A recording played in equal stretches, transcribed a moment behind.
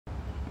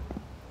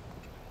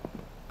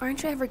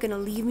Aren't you ever gonna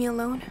leave me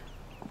alone?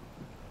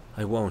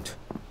 I won't.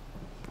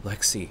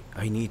 Lexy,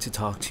 I need to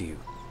talk to you.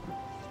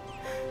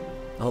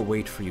 I'll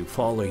wait for you,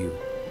 follow you.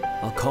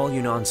 I'll call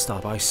you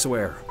non-stop, I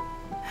swear.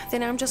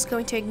 Then I'm just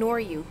going to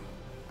ignore you.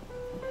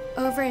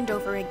 Over and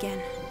over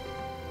again.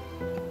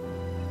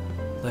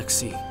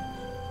 Lexy,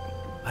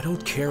 I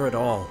don't care at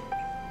all.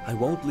 I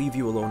won't leave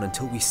you alone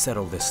until we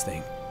settle this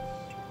thing.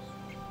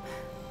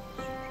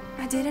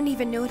 I didn't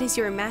even notice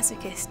you're a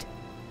masochist.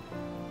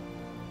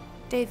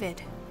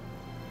 David,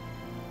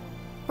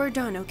 we're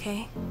done,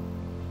 okay?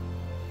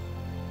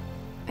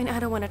 And I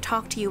don't want to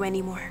talk to you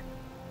anymore.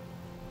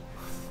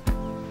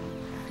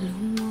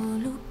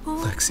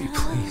 Lexy,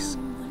 please.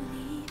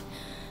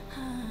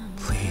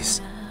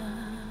 Please.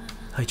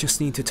 I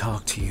just need to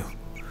talk to you.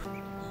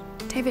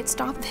 David,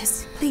 stop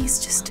this.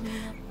 Please, just...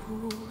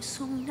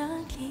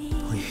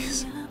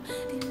 Please.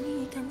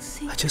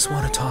 I just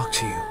want to talk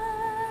to you.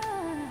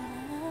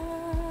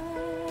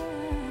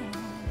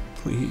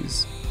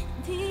 Please.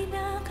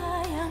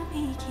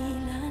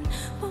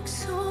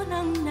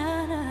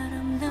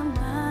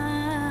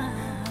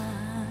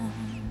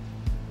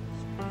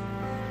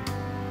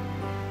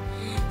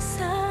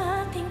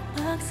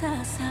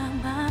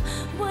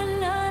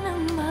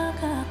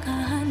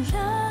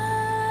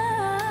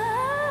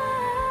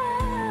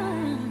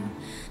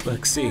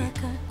 Lexy.